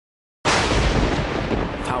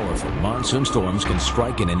Powerful monsoon storms can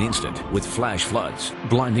strike in an instant with flash floods,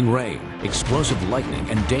 blinding rain, explosive lightning,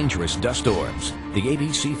 and dangerous dust storms. The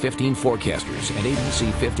ABC 15 forecasters and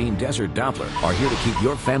ABC 15 Desert Doppler are here to keep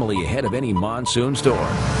your family ahead of any monsoon storm.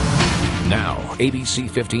 Now, ABC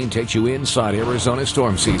 15 takes you inside Arizona's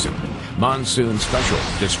storm season. Monsoon Special,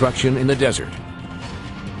 Destruction in the Desert.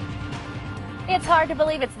 It's hard to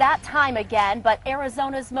believe it's that time again, but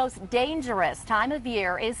Arizona's most dangerous time of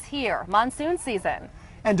year is here, monsoon season.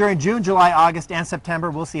 And during June, July, August, and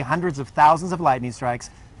September, we'll see hundreds of thousands of lightning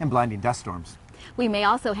strikes and blinding dust storms. We may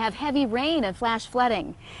also have heavy rain and flash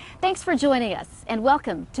flooding. Thanks for joining us, and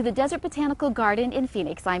welcome to the Desert Botanical Garden in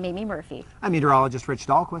Phoenix. I'm Amy Murphy. I'm meteorologist Rich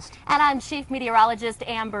Dahlquist. And I'm Chief Meteorologist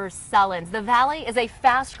Amber Sullins. The valley is a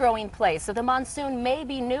fast-growing place, so the monsoon may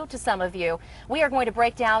be new to some of you. We are going to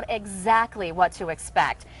break down exactly what to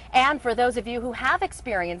expect. And for those of you who have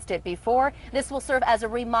experienced it before, this will serve as a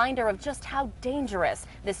reminder of just how dangerous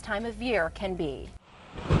this time of year can be.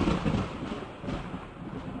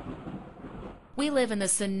 We live in the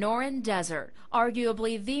Sonoran Desert,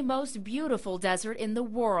 arguably the most beautiful desert in the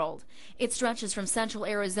world. It stretches from central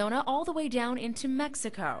Arizona all the way down into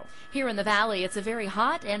Mexico. Here in the valley, it's a very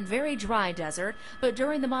hot and very dry desert, but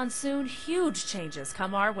during the monsoon, huge changes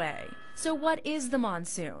come our way. So what is the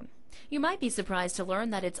monsoon? You might be surprised to learn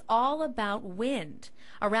that it's all about wind.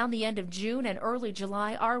 Around the end of June and early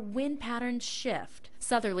July, our wind patterns shift.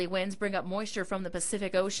 Southerly winds bring up moisture from the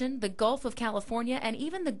Pacific Ocean, the Gulf of California, and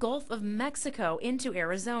even the Gulf of Mexico into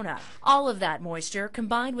Arizona. All of that moisture,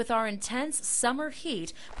 combined with our intense summer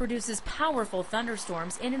heat, produces powerful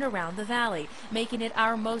thunderstorms in and around the valley, making it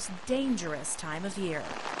our most dangerous time of year.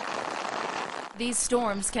 These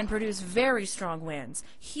storms can produce very strong winds,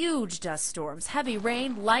 huge dust storms, heavy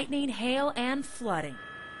rain, lightning, hail, and flooding.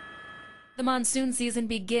 The monsoon season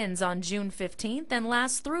begins on June 15th and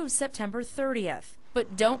lasts through September 30th.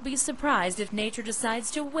 But don't be surprised if nature decides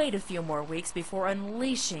to wait a few more weeks before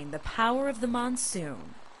unleashing the power of the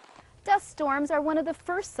monsoon. Dust storms are one of the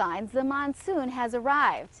first signs the monsoon has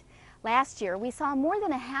arrived. Last year, we saw more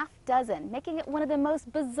than a half dozen, making it one of the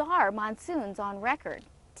most bizarre monsoons on record.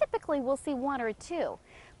 Typically, we'll see one or two,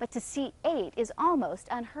 but to see 8 is almost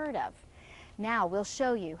unheard of. Now we'll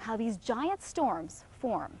show you how these giant storms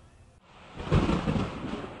form.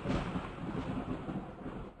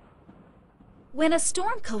 When a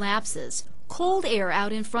storm collapses, cold air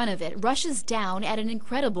out in front of it rushes down at an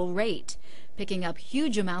incredible rate, picking up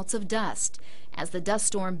huge amounts of dust. As the dust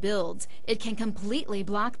storm builds, it can completely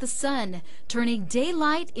block the sun, turning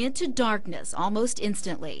daylight into darkness almost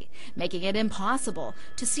instantly, making it impossible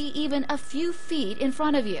to see even a few feet in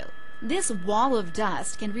front of you. This wall of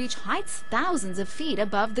dust can reach heights thousands of feet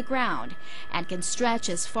above the ground and can stretch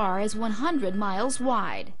as far as 100 miles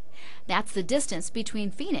wide. That's the distance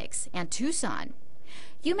between Phoenix and Tucson.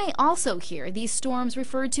 You may also hear these storms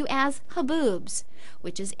referred to as haboobs,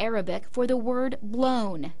 which is Arabic for the word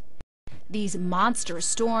blown. These monster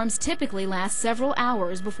storms typically last several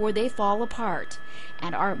hours before they fall apart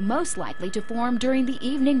and are most likely to form during the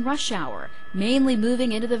evening rush hour, mainly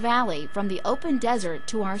moving into the valley from the open desert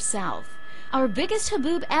to our south. Our biggest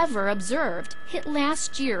haboob ever observed hit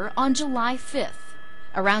last year on July 5th.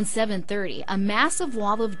 Around 7:30, a massive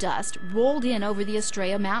wall of dust rolled in over the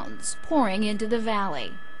Estrella Mountains, pouring into the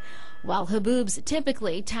valley. While haboobs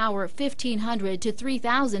typically tower 1,500 to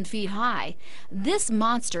 3,000 feet high, this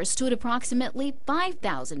monster stood approximately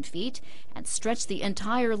 5,000 feet and stretched the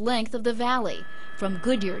entire length of the valley, from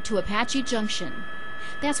Goodyear to Apache Junction.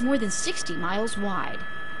 That's more than 60 miles wide.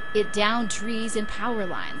 It downed trees and power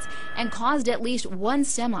lines and caused at least one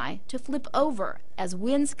semi to flip over as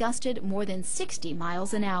winds gusted more than 60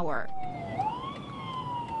 miles an hour.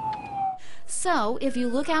 So, if you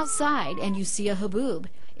look outside and you see a haboob,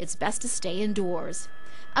 it's best to stay indoors.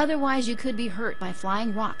 Otherwise, you could be hurt by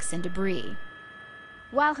flying rocks and debris.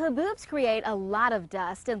 While haboobs create a lot of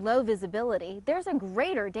dust and low visibility, there's a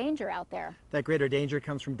greater danger out there. That greater danger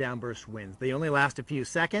comes from downburst winds. They only last a few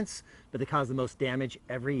seconds, but they cause the most damage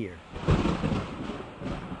every year.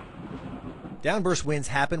 Downburst winds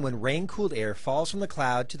happen when rain-cooled air falls from the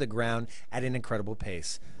cloud to the ground at an incredible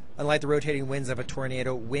pace. Unlike the rotating winds of a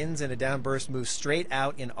tornado, winds in a downburst move straight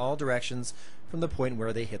out in all directions from the point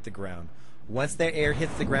where they hit the ground. Once that air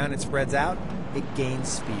hits the ground and spreads out, it gains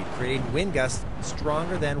speed, creating wind gusts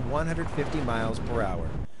stronger than 150 miles per hour.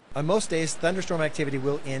 On most days, thunderstorm activity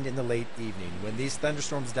will end in the late evening. When these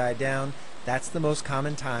thunderstorms die down, that's the most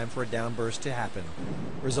common time for a downburst to happen,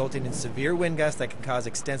 resulting in severe wind gusts that can cause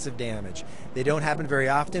extensive damage. They don't happen very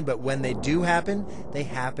often, but when they do happen, they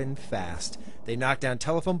happen fast. They knock down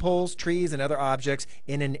telephone poles, trees, and other objects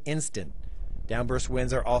in an instant. Downburst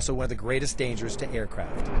winds are also one of the greatest dangers to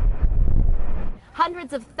aircraft.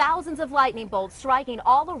 Hundreds of thousands of lightning bolts striking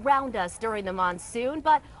all around us during the monsoon,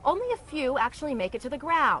 but only a few actually make it to the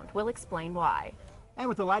ground. We'll explain why. And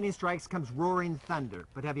with the lightning strikes comes roaring thunder.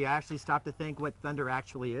 But have you actually stopped to think what thunder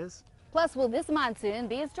actually is? Plus, will this monsoon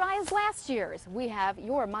be as dry as last year's? We have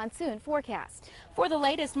your monsoon forecast. For the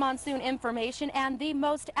latest monsoon information and the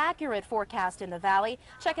most accurate forecast in the valley,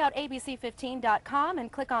 check out abc15.com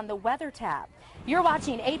and click on the Weather tab. You're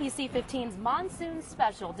watching ABC 15's Monsoon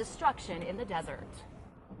Special, Destruction in the Desert.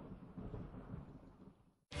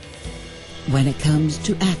 When it comes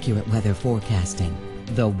to accurate weather forecasting,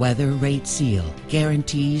 the Weather Rate Seal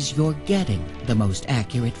guarantees you're getting the most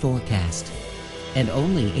accurate forecast. And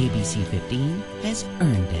only ABC 15 has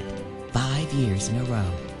earned it 5 years in a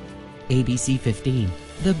row. ABC 15,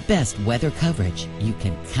 the best weather coverage you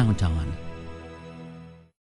can count on.